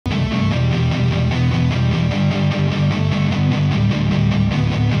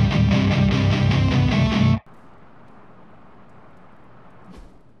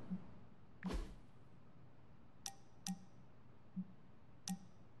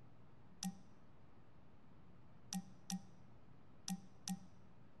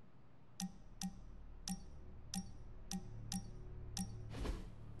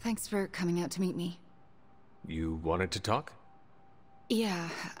Thanks for coming out to meet me. You wanted to talk? Yeah,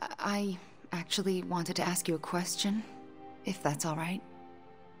 I actually wanted to ask you a question, if that's all right.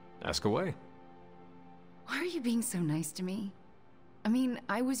 Ask away. Why are you being so nice to me? I mean,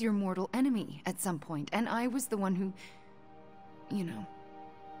 I was your mortal enemy at some point, and I was the one who... you know,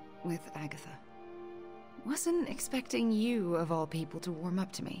 with Agatha. Wasn't expecting you, of all people, to warm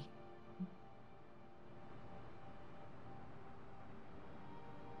up to me.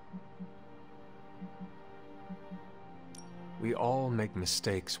 We all make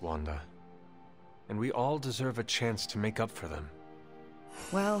mistakes, Wanda. And we all deserve a chance to make up for them.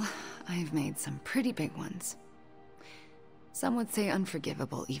 Well, I've made some pretty big ones. Some would say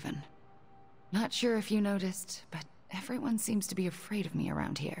unforgivable, even. Not sure if you noticed, but everyone seems to be afraid of me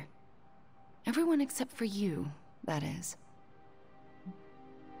around here. Everyone except for you, that is.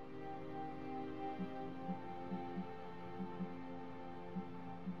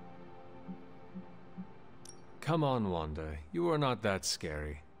 Come on, Wanda. You are not that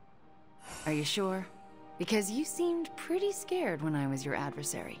scary. Are you sure? Because you seemed pretty scared when I was your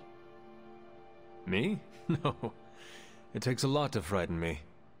adversary. Me? No. It takes a lot to frighten me.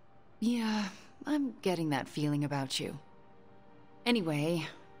 Yeah, I'm getting that feeling about you. Anyway,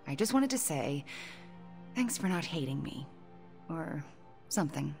 I just wanted to say, thanks for not hating me. Or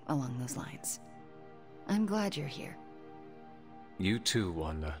something along those lines. I'm glad you're here. You too,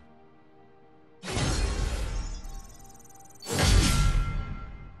 Wanda.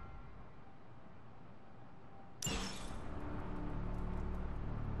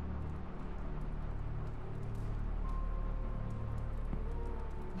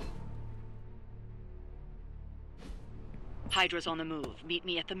 Hydra's on the move. Meet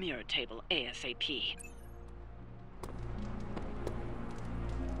me at the mirror table, ASAP.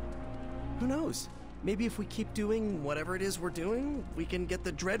 Who knows? Maybe if we keep doing whatever it is we're doing, we can get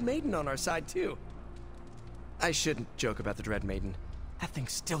the Dread Maiden on our side, too. I shouldn't joke about the Dread Maiden. That thing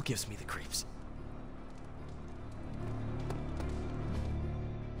still gives me the creeps.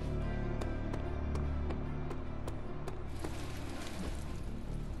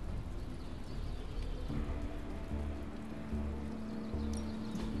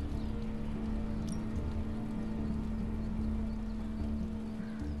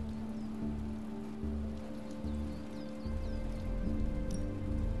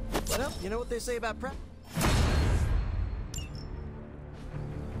 Well, you know what they say about prep?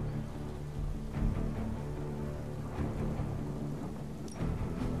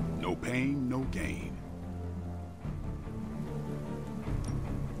 No pain, no gain.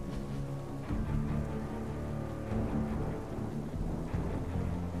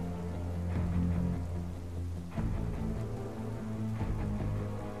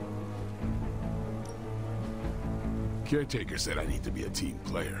 Caretaker said I need to be a team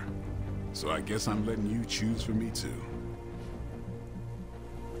player. So I guess I'm letting you choose for me too.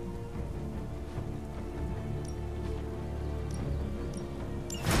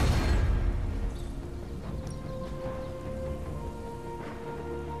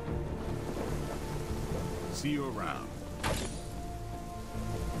 See you around.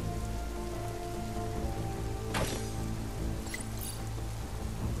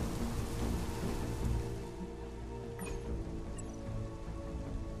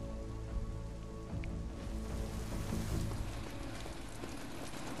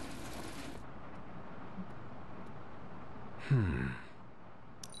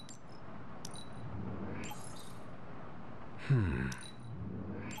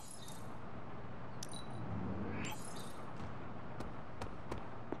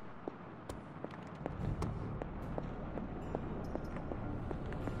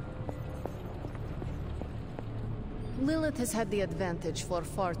 Lilith has had the advantage for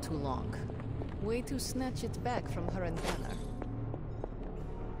far too long. Way to snatch it back from her and Banner.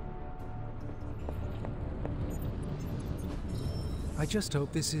 I just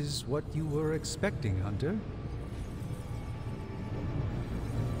hope this is what you were expecting, Hunter.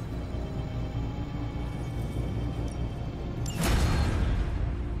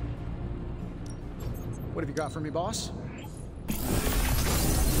 What have you got for me, boss?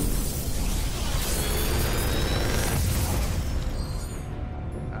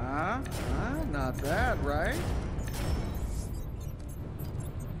 Not bad, right?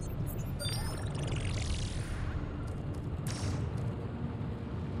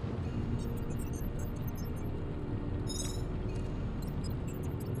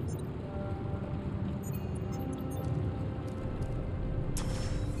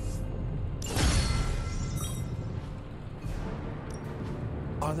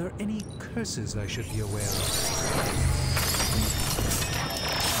 Are there any curses I should be aware of?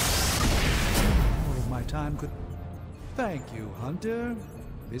 time could... Thank you, Hunter.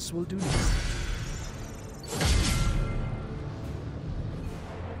 This will do nicely.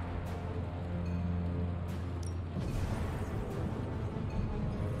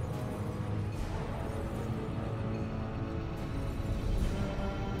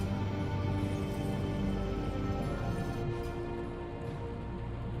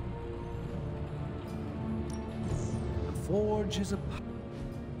 The forge is a...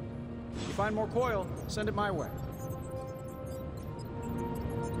 You find more coil, send it my way.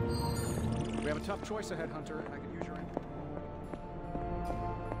 We have a tough choice ahead, Hunter. I could use your input.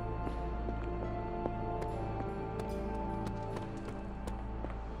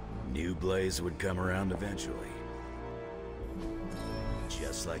 New Blaze would come around eventually.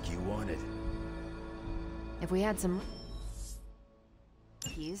 Just like you wanted. If we had some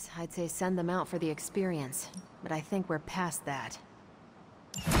keys, I'd say send them out for the experience. But I think we're past that.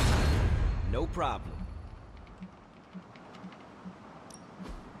 No problem.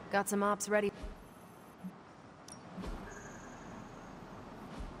 Got some ops ready.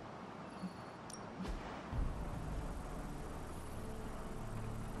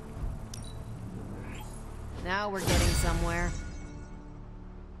 Now we're getting somewhere.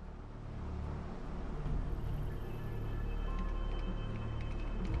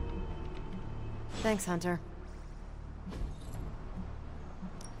 Thanks, Hunter.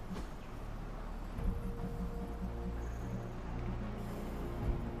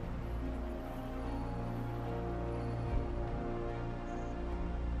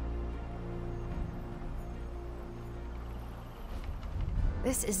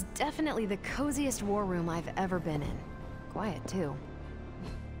 This is definitely the coziest war room I've ever been in. Quiet, too.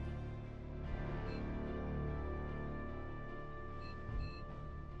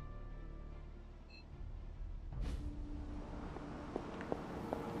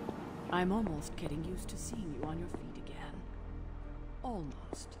 I'm almost getting used to seeing you on your feet again.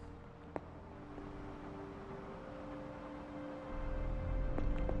 Almost.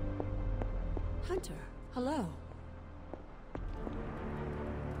 Hunter, hello.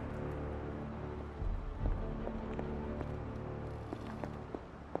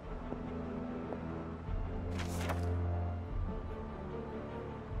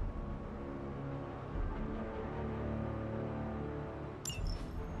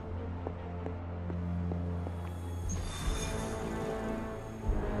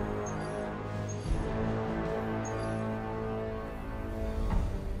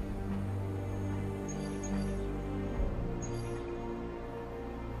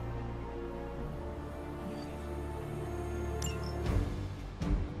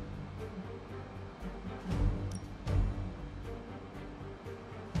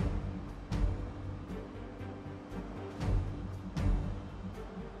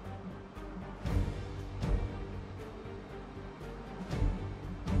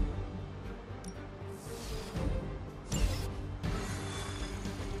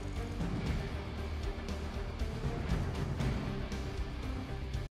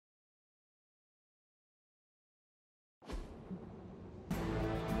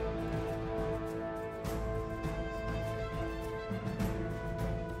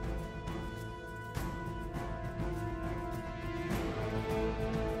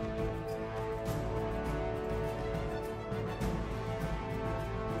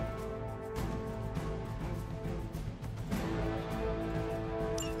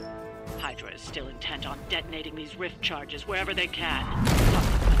 HYDRA is still intent on detonating these rift charges wherever they can.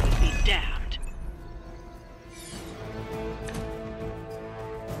 Be damned.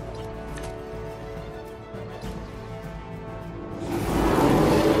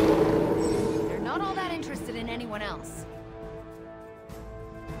 They're not all that interested in anyone else.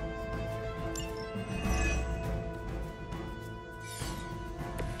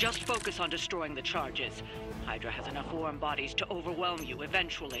 Just focus on destroying the charges. HYDRA has enough warm bodies to overwhelm you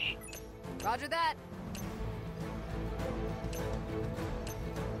eventually. Roger that.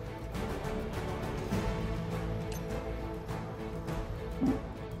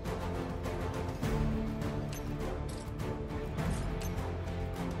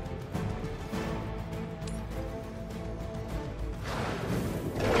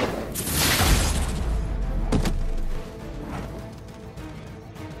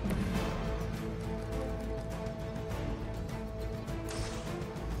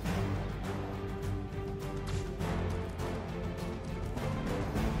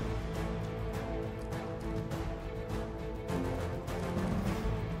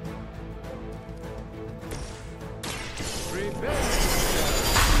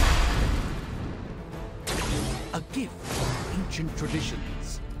 A gift of ancient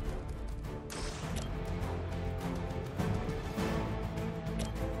traditions.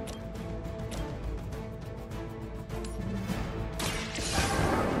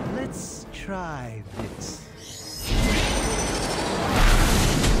 try this.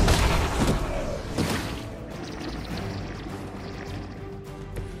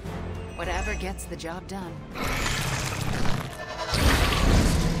 Whatever gets the job done.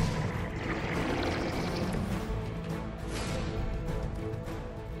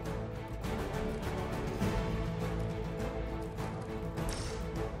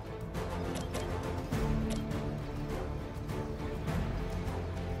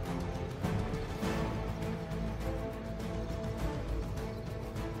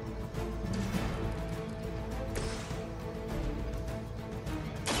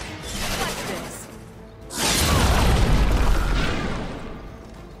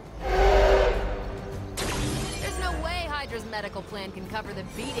 HYDRA's medical plan can cover the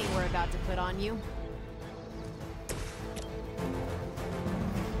beating we're about to put on you.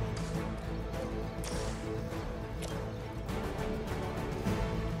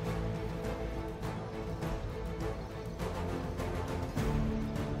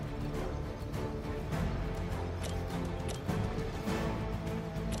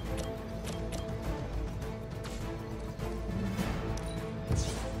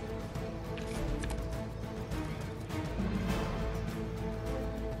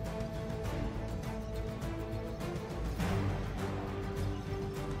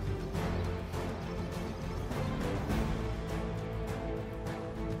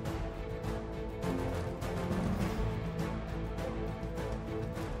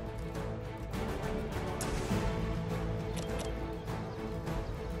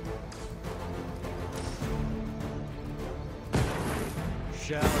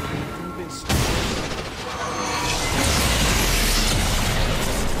 Shall we do this?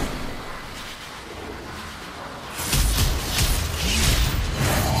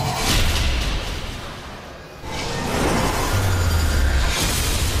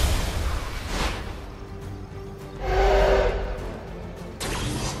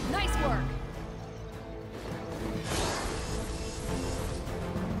 Nice work!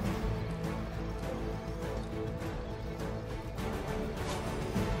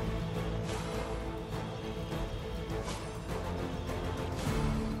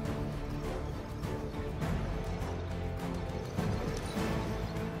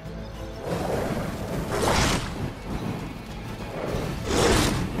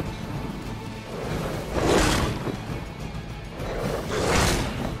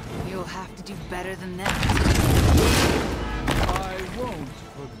 You'll have to do better than that. I won't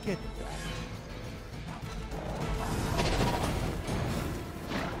forget that.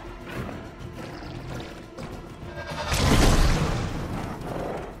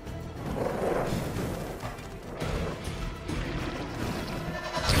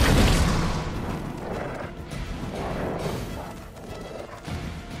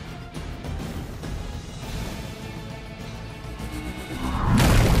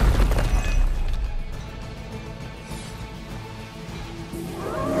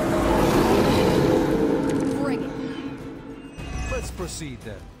 Bring it! Let's proceed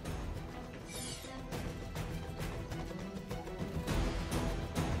then.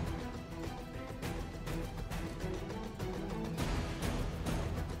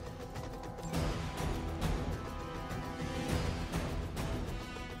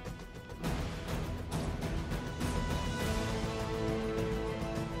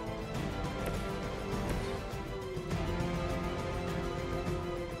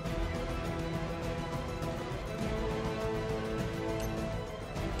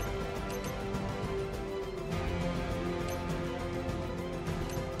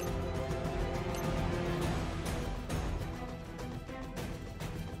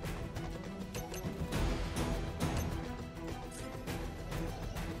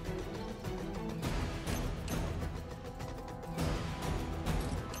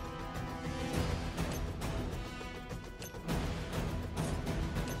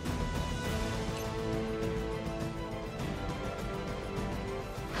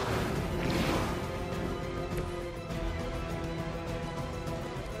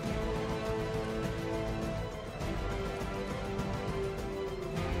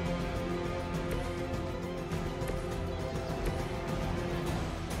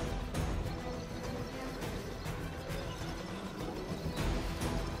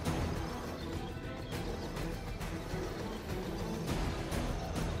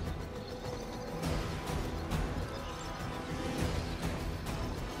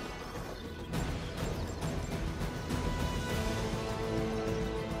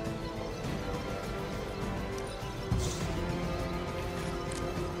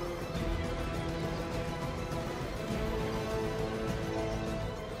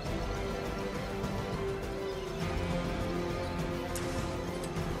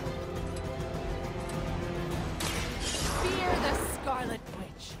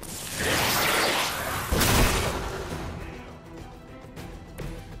 much.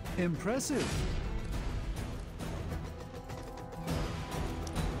 Impressive.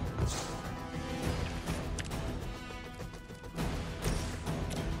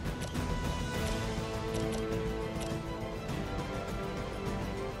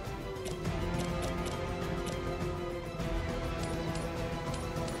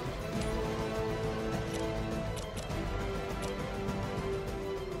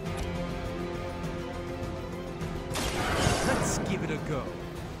 Let's give it a go.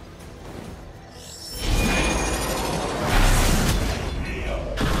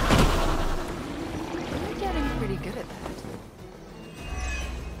 You're getting pretty good at that.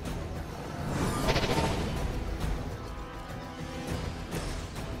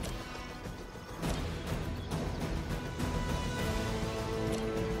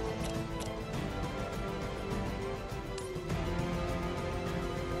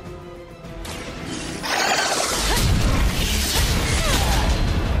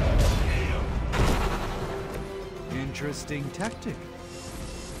 Interesting tactic.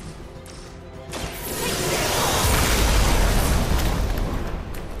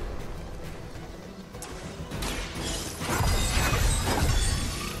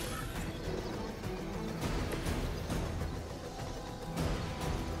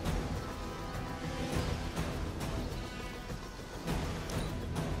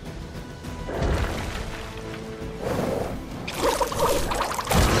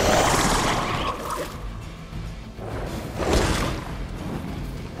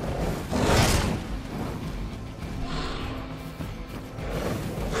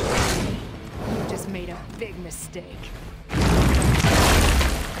 Big mistake. I'll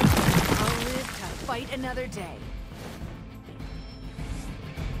live to fight another day.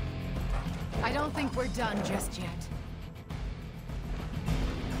 I don't think we're done just yet.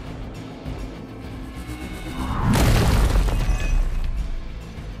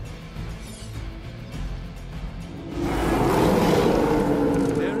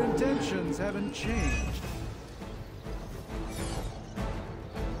 Their intentions haven't changed.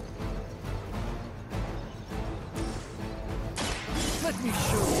 Let me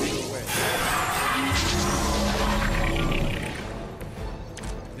show you the way.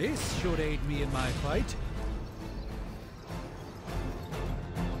 This should aid me in my fight.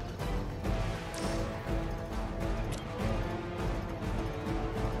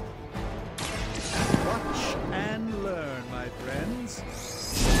 Watch and learn, my friends.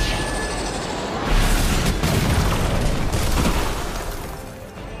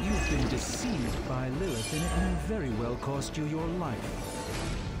 You've been deceived by Lilith, and it may very well cost you your life.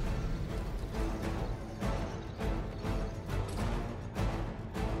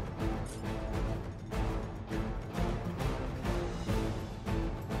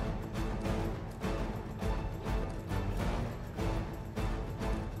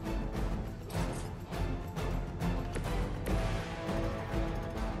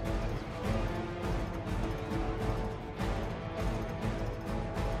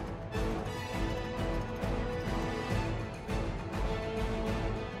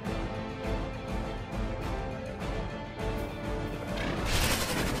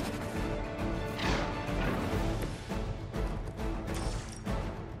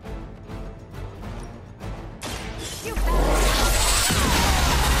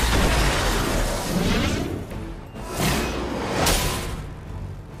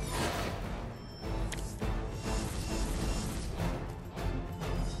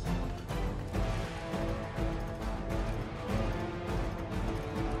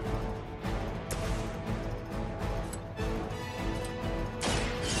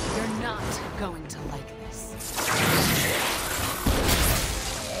 Going to like this.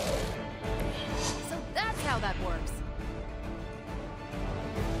 So that's how that works.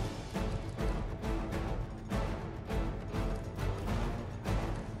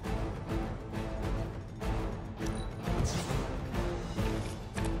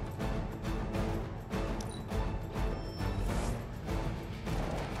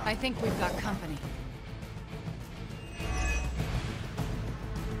 I think we've got company.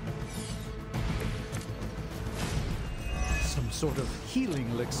 Some sort of healing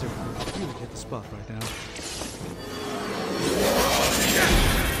elixir. Really hit the spot right now.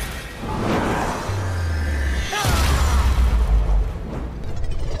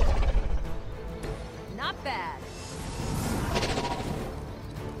 Not bad.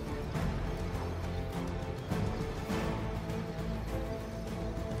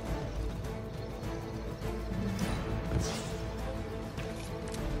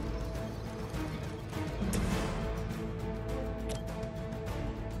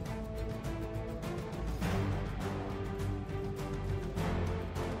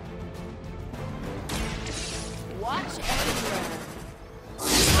 Watch and learn.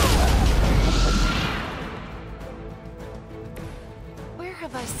 Where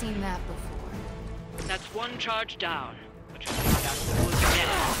have I seen that before? That's one charge down, but you'll find out who's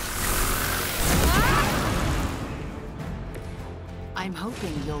next. I'm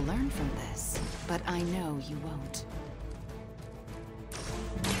hoping you'll learn from this, but I know you won't.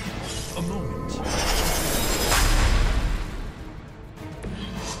 A moment.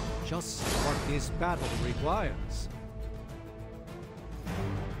 Just what this battle requires.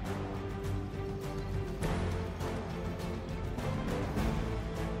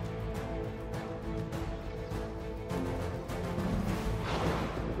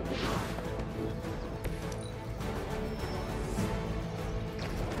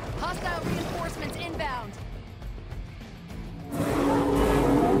 Hostile reinforcements inbound.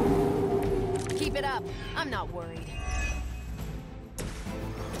 Keep it up. I'm not worried.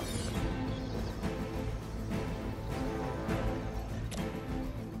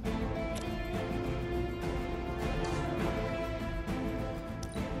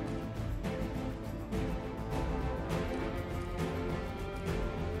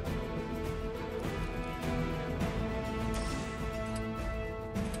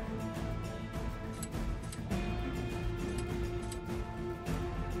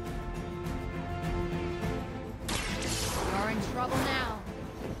 You're in trouble now.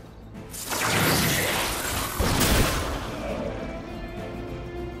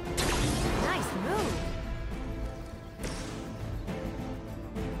 Nice move.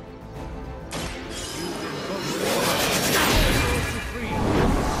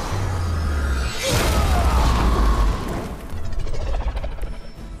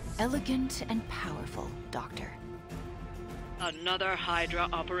 Elegant and powerful, Doctor. Another HYDRA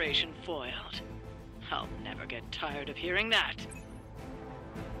operation foiled. I'll never get tired of hearing that.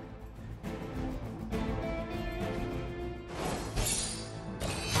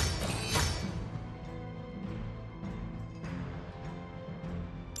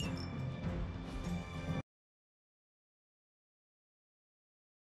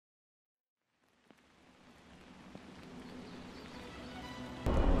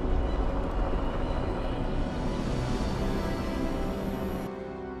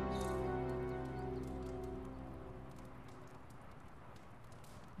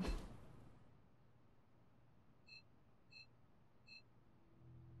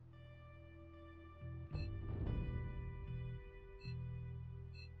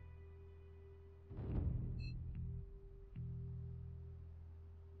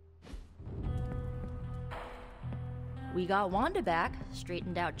 We got Wanda back,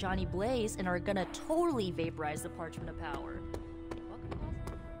 straightened out Johnny Blaze, and are gonna totally vaporize the Parchment of Power.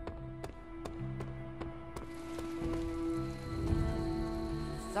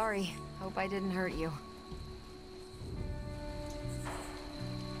 Sorry. Hope I didn't hurt you.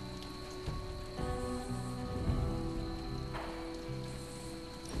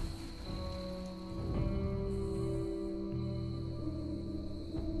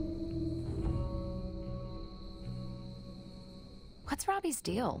 What's Robbie's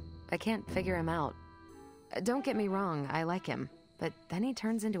deal? I can't figure him out. Don't get me wrong, I like him, but then he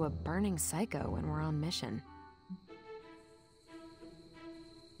turns into a burning psycho when we're on mission.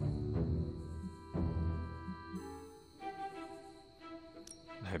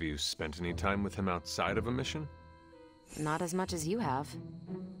 Have you spent any time with him outside of a mission? Not as much as you have.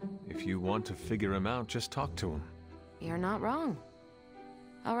 If you want to figure him out, just talk to him. You're not wrong.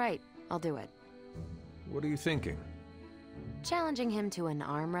 All right, I'll do it. What are you thinking? Challenging him to an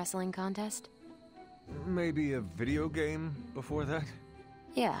arm wrestling contest? Maybe a video game before that?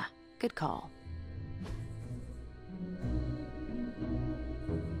 Yeah, good call.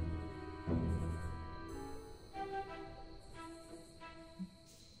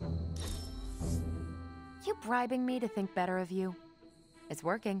 You bribing me to think better of you? It's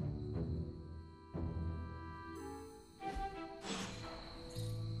working.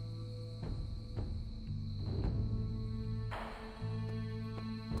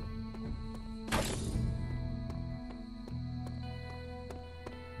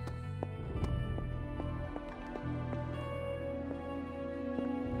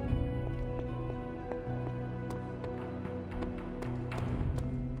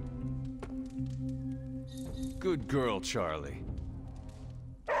 Good girl, Charlie.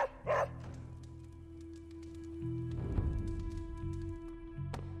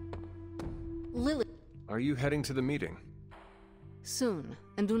 Lily. Are you heading to the meeting? Soon,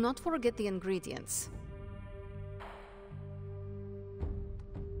 and do not forget the ingredients.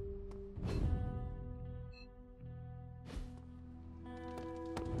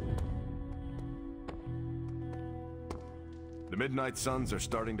 Midnight Suns are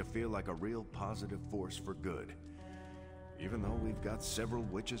starting to feel like a real positive force for good. Even though we've got several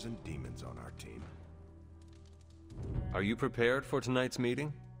witches and demons on our team. Are you prepared for tonight's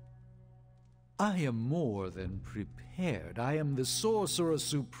meeting? I am more than prepared. I am the Sorcerer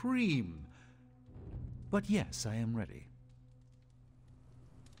Supreme. But yes, I am ready.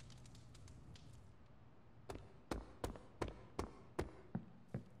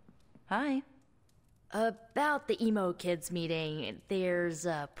 Hi. About the emo kids meeting, there's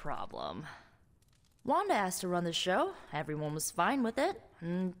a problem. Wanda asked to run the show. Everyone was fine with it,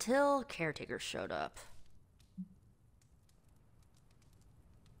 until Caretaker showed up.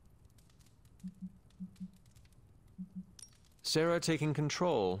 Sarah taking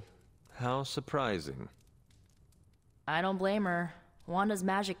control. How surprising. I don't blame her. Wanda's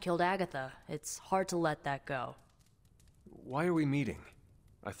magic killed Agatha. It's hard to let that go. Why are we meeting?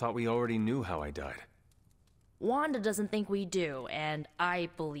 I thought we already knew how I died. Wanda doesn't think we do, and I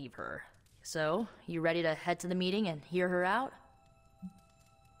believe her. So, you ready to head to the meeting and hear her out?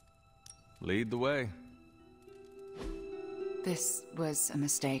 Lead the way. This was a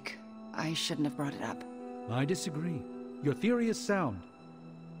mistake. I shouldn't have brought it up. I disagree. Your theory is sound.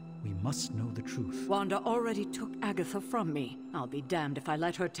 We must know the truth. Wanda already took Agatha from me. I'll be damned if I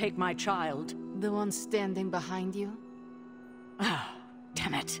let her take my child. The one standing behind you? Ah,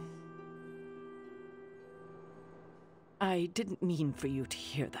 damn it. I didn't mean for you to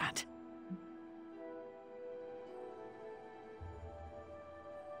hear that.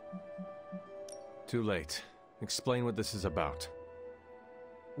 Too late. Explain what this is about.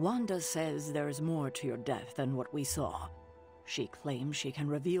 Wanda says there is more to your death than what we saw. She claims she can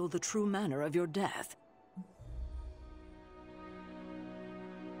reveal the true manner of your death.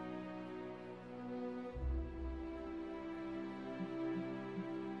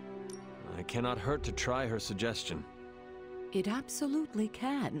 I cannot hurt to try her suggestion. It absolutely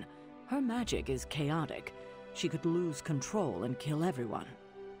can. Her magic is chaotic. She could lose control and kill everyone.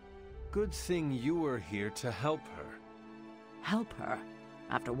 Good thing you were here to help her. Help her?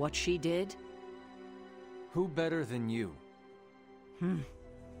 After what she did? Who better than you?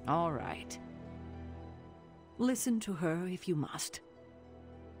 All right. Listen to her if you must.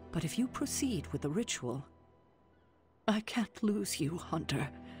 But if you proceed with the ritual, I can't lose you, Hunter.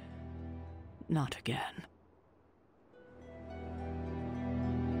 Not again.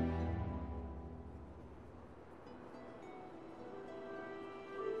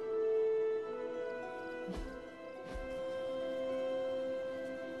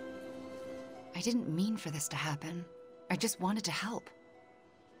 I didn't mean for this to happen. I just wanted to help.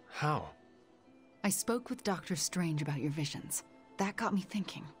 How? I spoke with Dr. Strange about your visions. That got me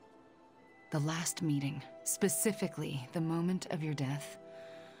thinking. The last meeting, specifically the moment of your death,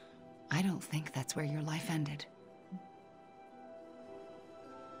 I don't think that's where your life ended.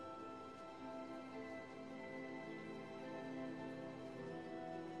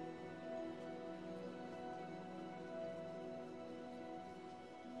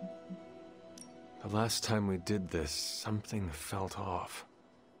 The last time we did this, something felt off.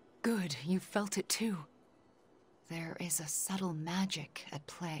 Good, you felt it too. There is a subtle magic at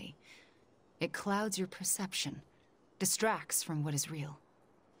play. It clouds your perception, distracts from what is real.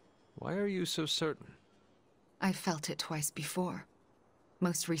 Why are you so certain? I've felt it twice before.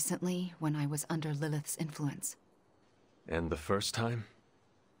 Most recently, when I was under Lilith's influence. And the first time?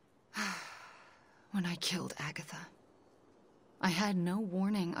 When I killed Agatha. I had no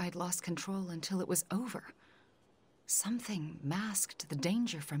warning I'd lost control until it was over. Something masked the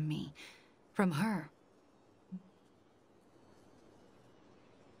danger from me, from her.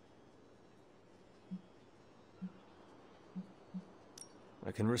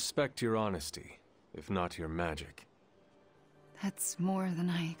 I can respect your honesty, if not your magic. That's more than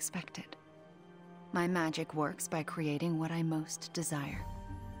I expected. My magic works by creating what I most desire.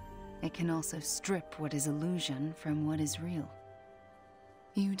 It can also strip what is illusion from what is real.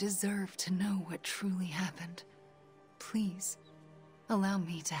 You deserve to know what truly happened. Please, allow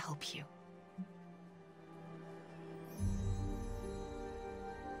me to help you.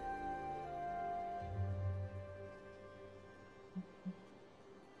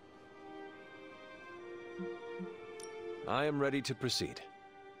 I am ready to proceed.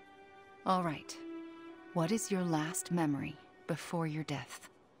 All right. What is your last memory before your death?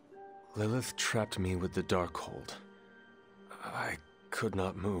 Lilith trapped me with the Darkhold. I could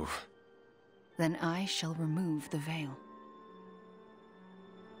not move. Then I shall remove the veil.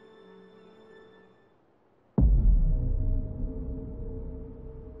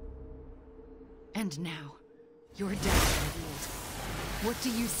 And now, your death revealed. What do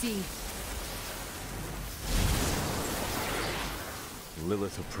you see?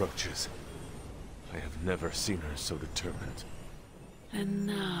 Lilith approaches. I have never seen her so determined. And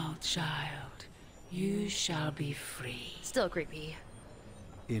now, child, you shall be free. Still creepy.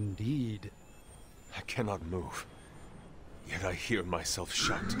 Indeed. I cannot move. Yet I hear myself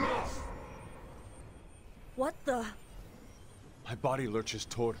shout. What the? My body lurches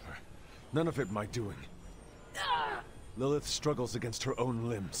toward her. None of it my doing. Lilith struggles against her own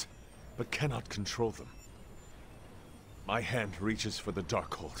limbs, but cannot control them. My hand reaches for the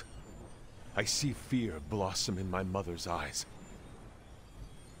Darkhold. I see fear blossom in my mother's eyes.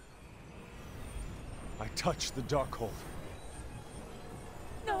 I touch the Darkhold.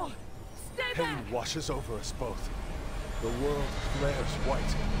 No! Stay Pain back! washes over us both. The world flares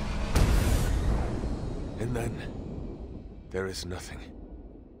white. And then, there is nothing.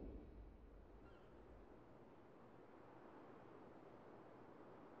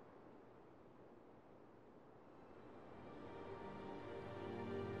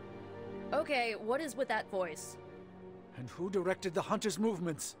 Okay, what is with that voice? And who directed the hunter's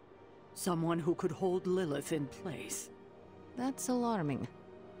movements? Someone who could hold Lilith in place. That's alarming.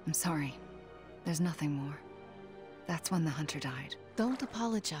 I'm sorry. There's nothing more. That's when the hunter died. Don't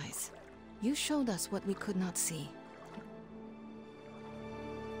apologize. You showed us what we could not see.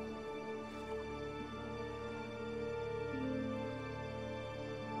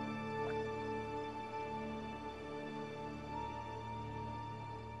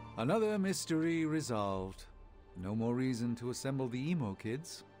 Another mystery resolved. No more reason to assemble the emo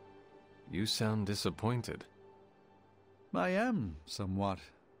kids. You sound disappointed. I am, somewhat.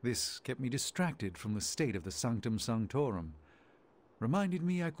 This kept me distracted from the state of the Sanctum Sanctorum. Reminded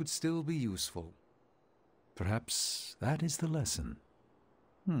me I could still be useful. Perhaps that is the lesson.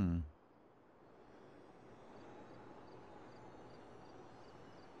 You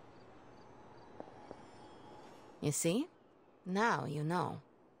see? Now you know.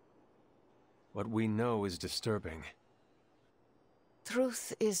 What we know is disturbing.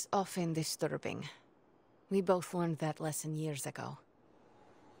 Truth is often disturbing. We both learned that lesson years ago.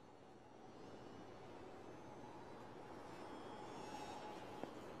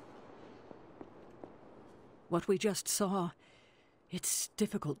 What we just saw, it's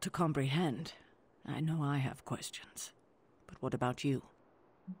difficult to comprehend. I know I have questions. But what about you?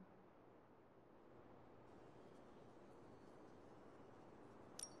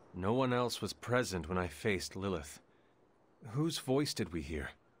 No one else was present when I faced Lilith. Whose voice did we hear?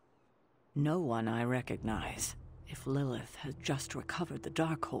 No one I recognize. If Lilith has just recovered the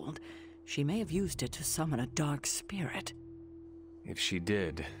Darkhold, she may have used it to summon a dark spirit. If she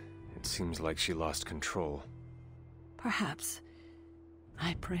did, it seems like she lost control. Perhaps.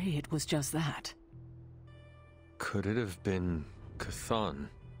 I pray it was just that. Could it have been Chthon?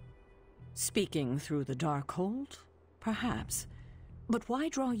 Speaking through the Darkhold? Perhaps. But why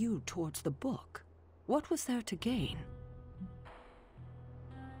draw you towards the book? What was there to gain?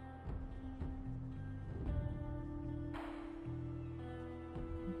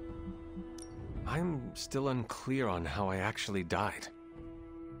 I'm still unclear on how I actually died.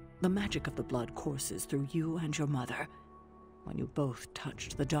 The magic of the blood courses through you and your mother when you both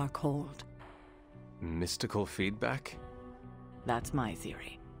touched the Darkhold. Mystical feedback? That's my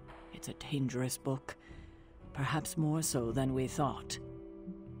theory. It's a dangerous book. Perhaps more so than we thought.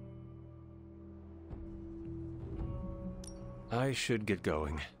 I should get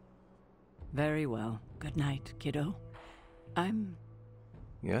going. Very well. Good night, kiddo.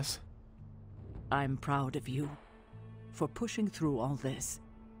 Yes? I'm proud of you for pushing through all this.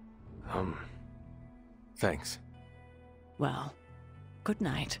 Thanks. Well, good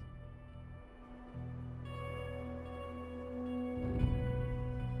night.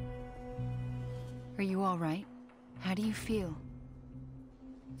 Are you all right? How do you feel?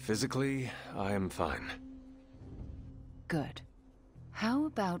 Physically, I am fine. Good. How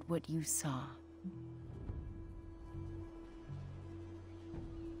about what you saw?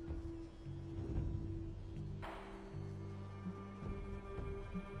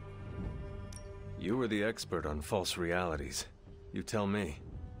 You were the expert on false realities. You tell me.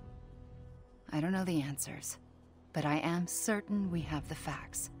 I don't know the answers, but I am certain we have the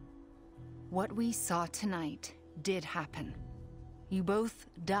facts. What we saw tonight did happen. You both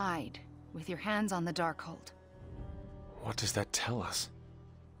died with your hands on the Darkhold. What does that tell us?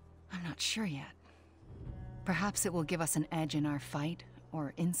 I'm not sure yet. Perhaps it will give us an edge in our fight,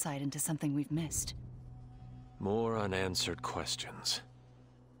 or insight into something we've missed. More unanswered questions.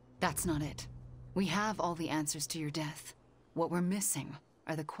 That's not it. We have all the answers to your death. What we're missing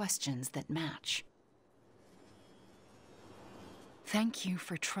are the questions that match. Thank you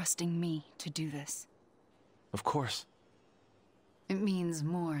for trusting me to do this. Of course. It means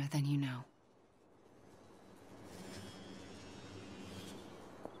more than you know.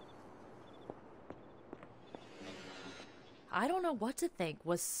 I don't know what to think.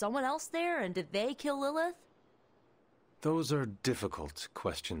 Was someone else there, and did they kill Lilith? Those are difficult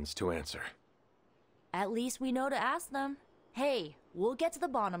questions to answer. At least we know to ask them. Hey, we'll get to the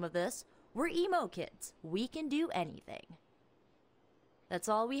bottom of this. We're emo kids. We can do anything. That's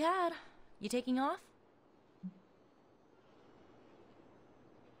all we had. You taking off?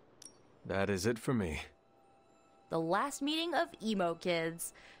 That is it for me. The last meeting of emo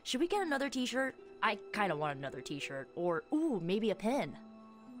kids. Should we get another t-shirt? I kinda want another t-shirt. Or, ooh, maybe a pin.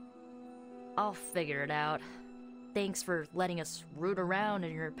 I'll figure it out. Thanks for letting us root around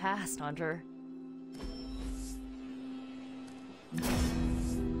in your past, Hunter.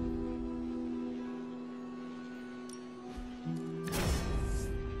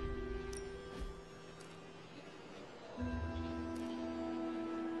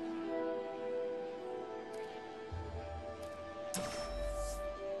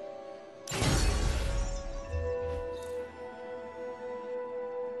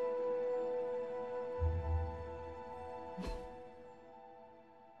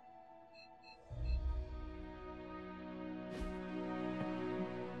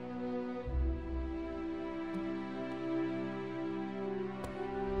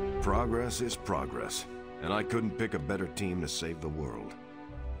 Progress is progress, and I couldn't pick a better team to save the world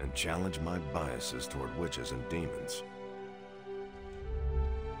and challenge my biases toward witches and demons.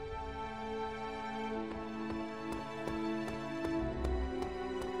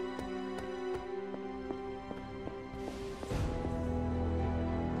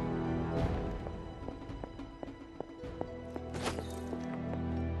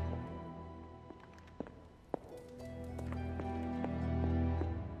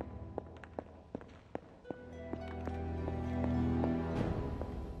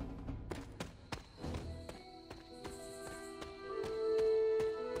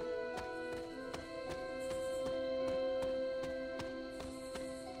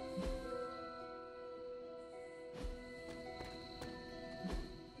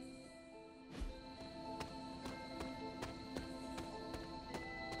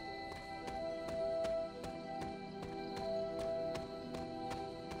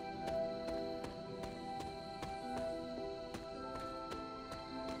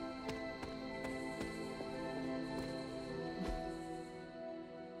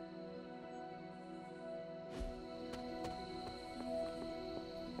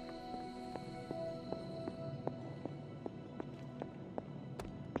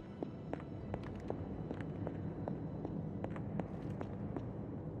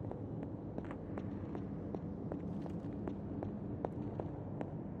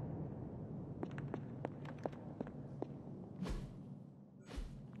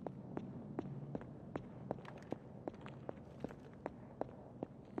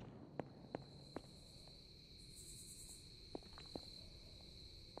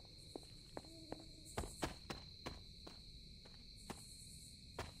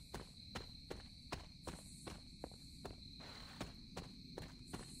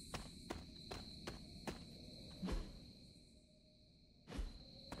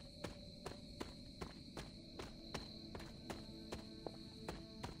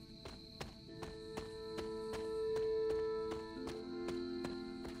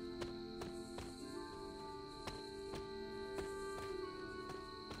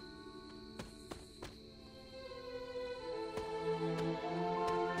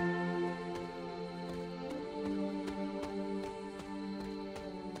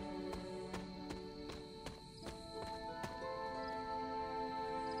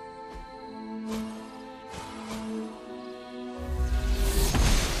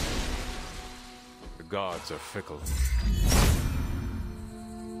 Gods are fickle.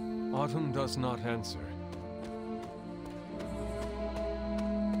 Autumn does not answer.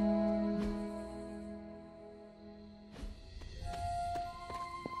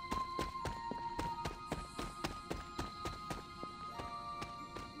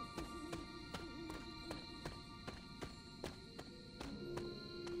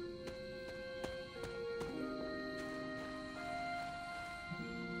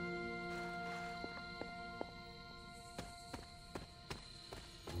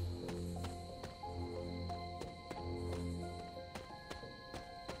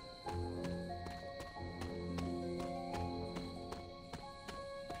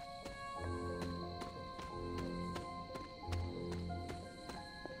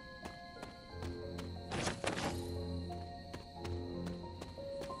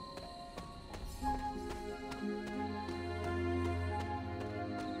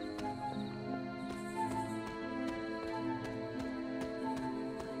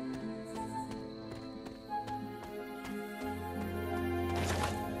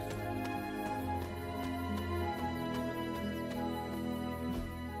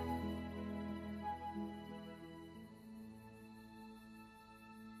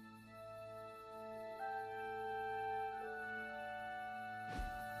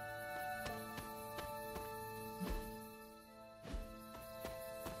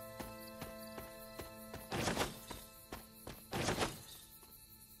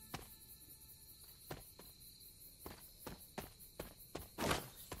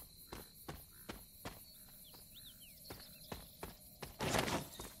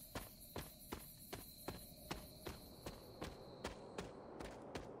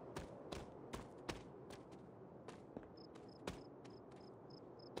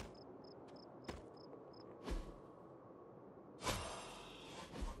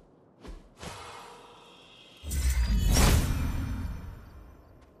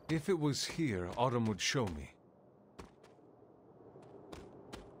 If it was here, Autumn would show me.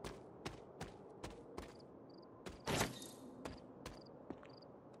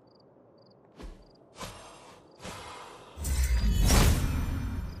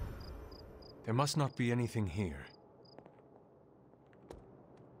 There must not be anything here.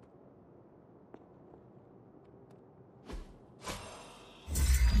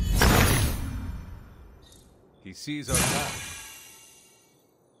 He sees our path.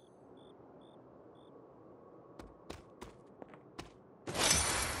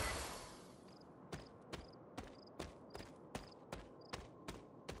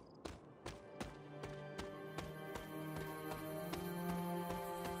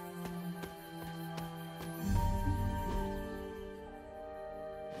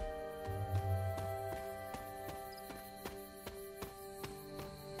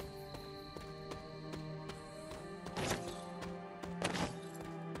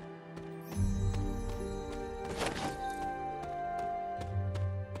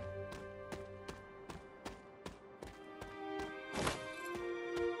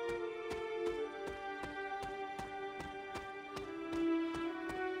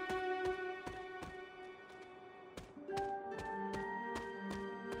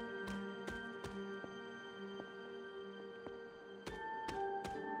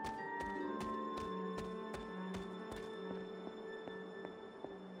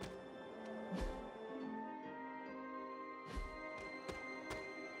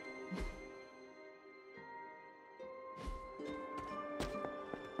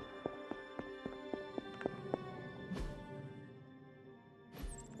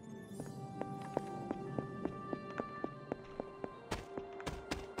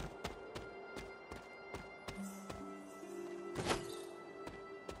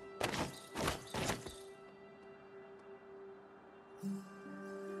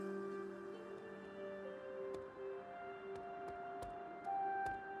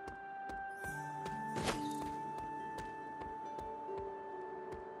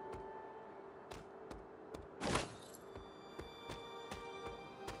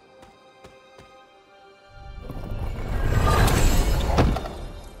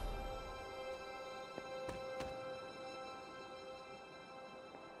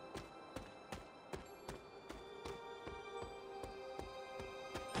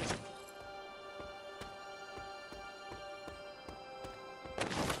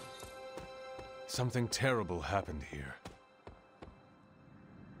 Something terrible happened here.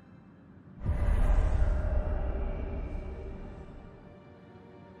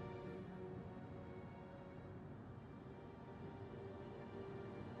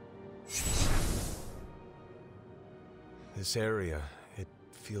 This area, it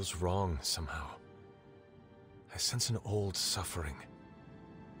feels wrong somehow. I sense an old suffering.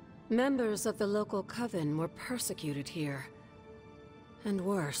 Members of the local coven were persecuted here. And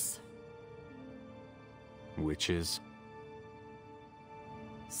worse. Witches?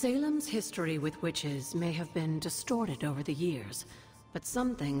 Salem's history with witches may have been distorted over the years, but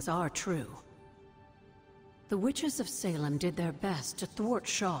some things are true. The witches of Salem did their best to thwart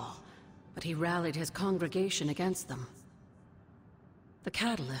Shaw, but he rallied his congregation against them. The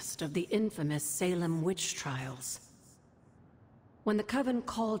catalyst of the infamous Salem witch trials. When the coven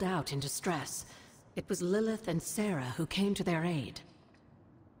called out in distress, it was Lilith and Sarah who came to their aid.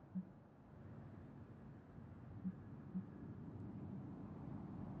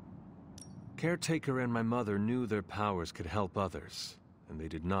 Caretaker and my mother knew their powers could help others, and they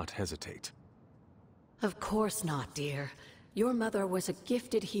did not hesitate. Of course not, dear. Your mother was a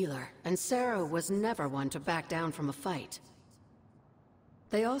gifted healer, and Sarah was never one to back down from a fight.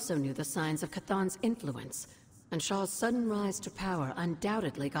 They also knew the signs of Chthon's influence, and Shaw's sudden rise to power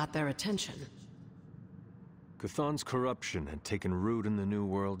undoubtedly got their attention. Chthon's corruption had taken root in the New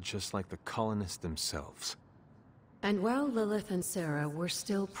World just like the colonists themselves. And while Lilith and Sarah were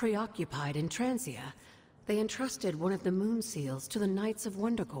still preoccupied in Transia, they entrusted one of the moon seals to the Knights of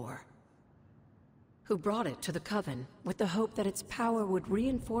Wondergore, who brought it to the Coven with the hope that its power would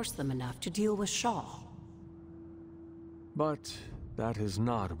reinforce them enough to deal with Shaw. But that is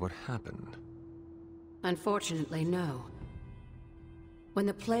not what happened. Unfortunately, no. When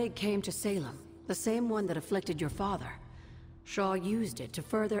the plague came to Salem, the same one that afflicted your father, Shaw used it to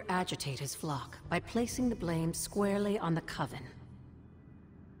further agitate his flock by placing the blame squarely on the Coven.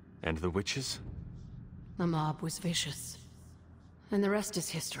 And the witches? The mob was vicious. And the rest is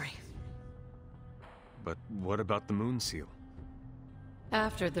history. But what about the Moon Seal?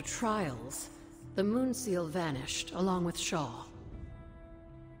 After the trials, the Moon Seal vanished along with Shaw.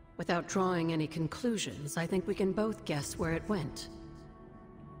 Without drawing any conclusions, I think we can both guess where it went.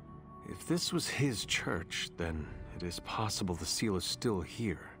 If this was his church, then it is possible the seal is still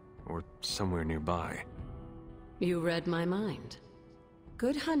here, or somewhere nearby. You read my mind.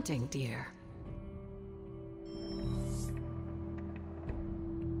 Good hunting, dear.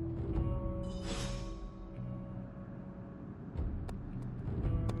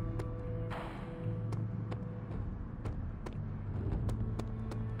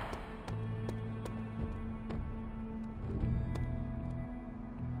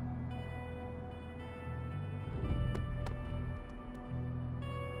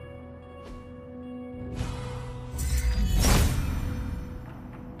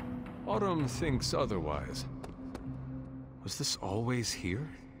 Autumn thinks otherwise. Was this always here?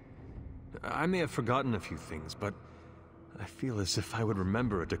 I may have forgotten a few things, but I feel as if I would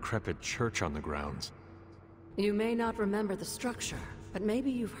remember a decrepit church on the grounds. You may not remember the structure, but maybe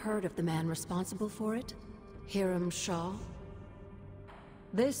you've heard of the man responsible for it? Hiram Shaw?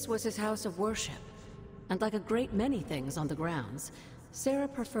 This was his house of worship, and like a great many things on the grounds, Sarah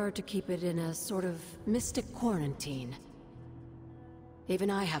preferred to keep it in a sort of mystic quarantine. Even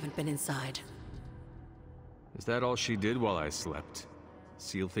I haven't been inside. Is that all she did while I slept?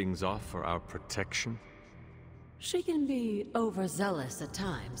 Seal things off for our protection? She can be overzealous at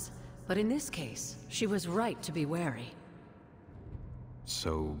times, but in this case, she was right to be wary.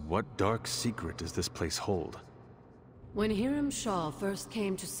 So, what dark secret does this place hold? When Hiram Shaw first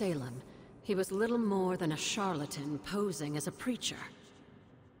came to Salem, he was little more than a charlatan posing as a preacher.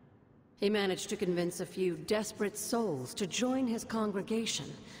 He managed to convince a few desperate souls to join his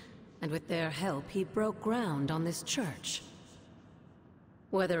congregation, and with their help, he broke ground on this church.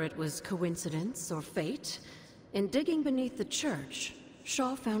 Whether it was coincidence or fate, in digging beneath the church,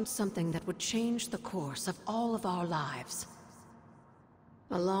 Shaw found something that would change the course of all of our lives.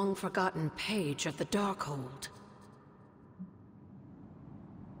 A long-forgotten page of the Darkhold.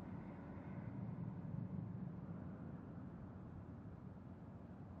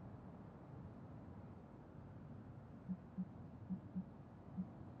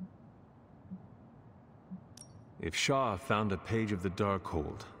 If Shaw found a page of the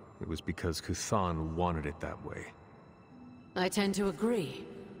Darkhold, it was because Kuthan wanted it that way. I tend to agree.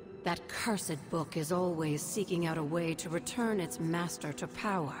 That cursed book is always seeking out a way to return its master to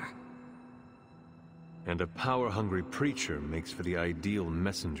power. And a power-hungry preacher makes for the ideal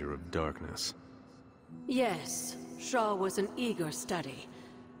messenger of darkness. Yes, Shaw was an eager study,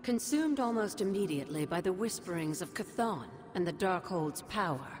 consumed almost immediately by the whisperings of Kuthan and the Darkhold's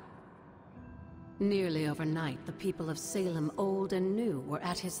power. Nearly overnight, the people of Salem, old and new, were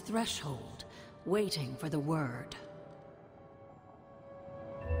at his threshold, waiting for the word.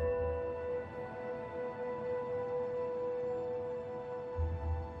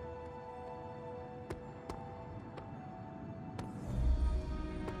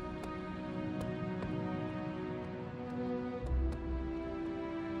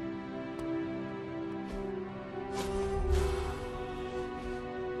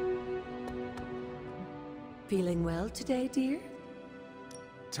 Feeling well today, dear?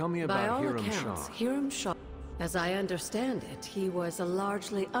 Tell me By about all Hiram accounts, Shaw. Hiram Shaw. As I understand it, he was a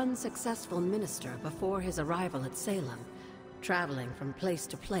largely unsuccessful minister before his arrival at Salem, traveling from place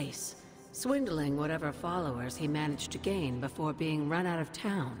to place, swindling whatever followers he managed to gain before being run out of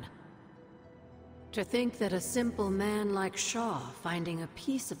town. To think that a simple man like Shaw finding a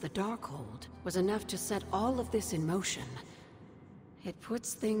piece of the Darkhold was enough to set all of this in motion, it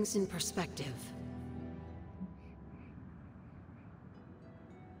puts things in perspective.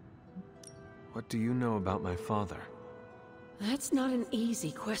 What do you know about my father? That's not an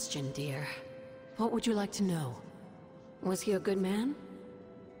easy question, dear. What would you like to know? Was he a good man?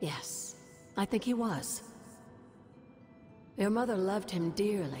 Yes, I think he was. Your mother loved him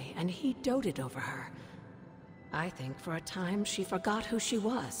dearly, and he doted over her. I think for a time she forgot who she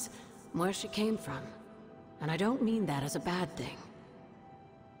was, where she came from. And I don't mean that as a bad thing.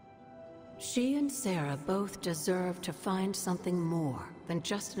 She and Sarah both deserve to find something more than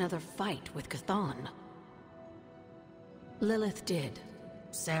just another fight with Kuthan. Lilith did.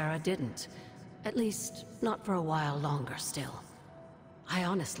 Sarah didn't. At least, not for a while longer still. I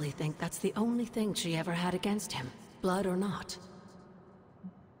honestly think that's the only thing she ever had against him, blood or not.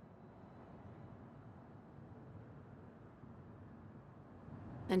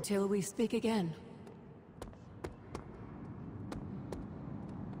 Until we speak again.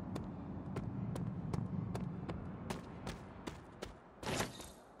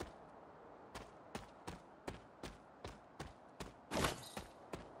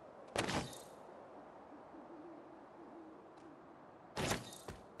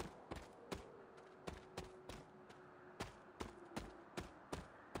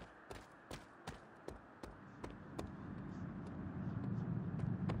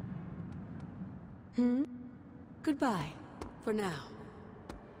 Goodbye, for now.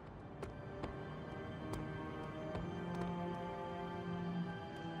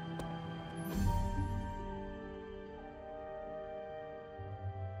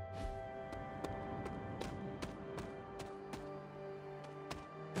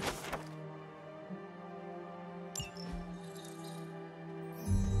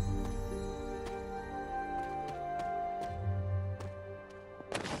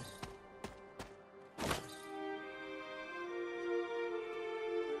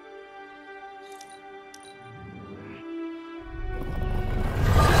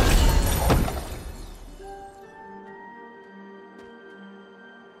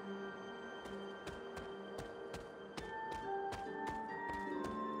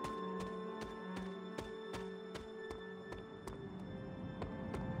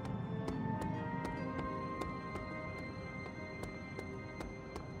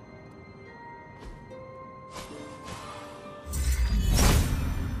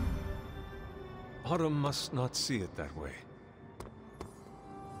 Autumn must not see it that way.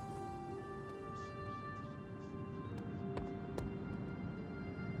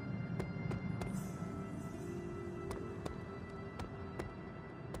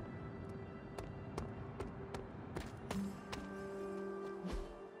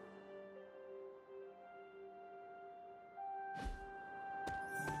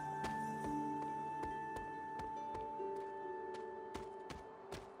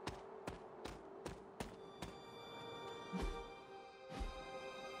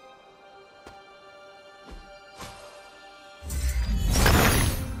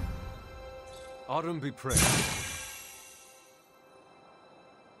 Autumn be praised.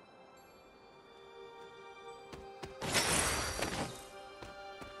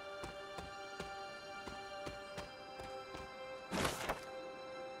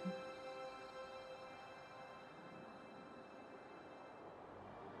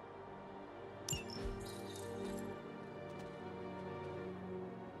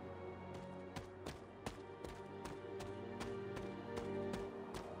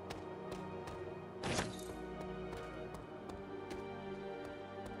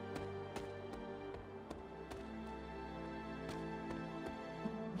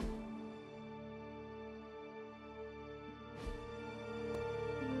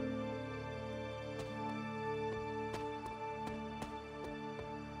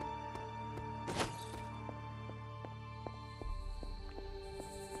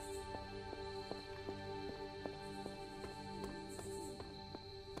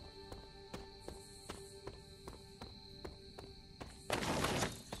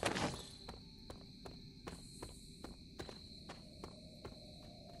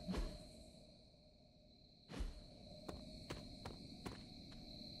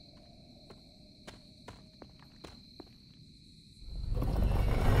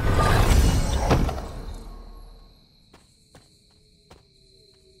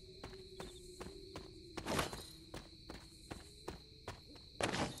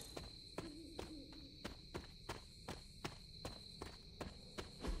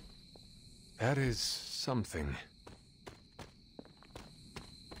 That is something.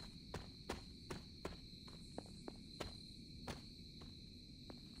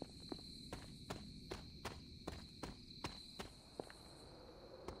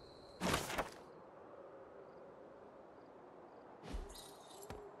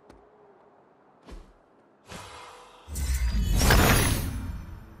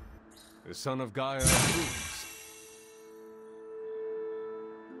 The son of Gaia approves.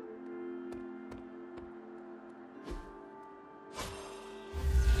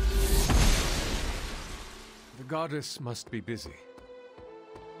 The goddess must be busy.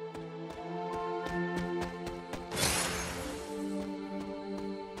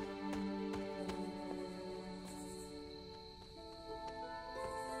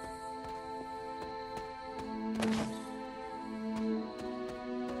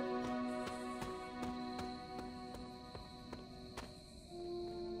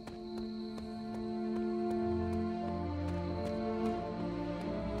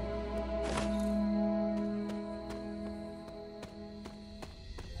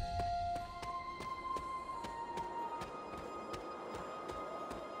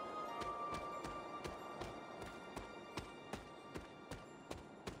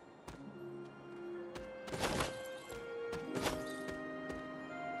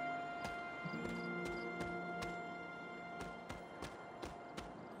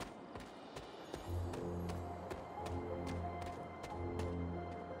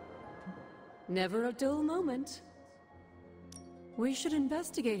 Never a dull moment. We should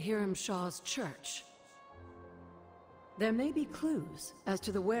investigate Hiram Shaw's church. There may be clues as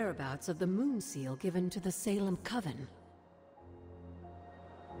to the whereabouts of the moon seal given to the Salem Coven.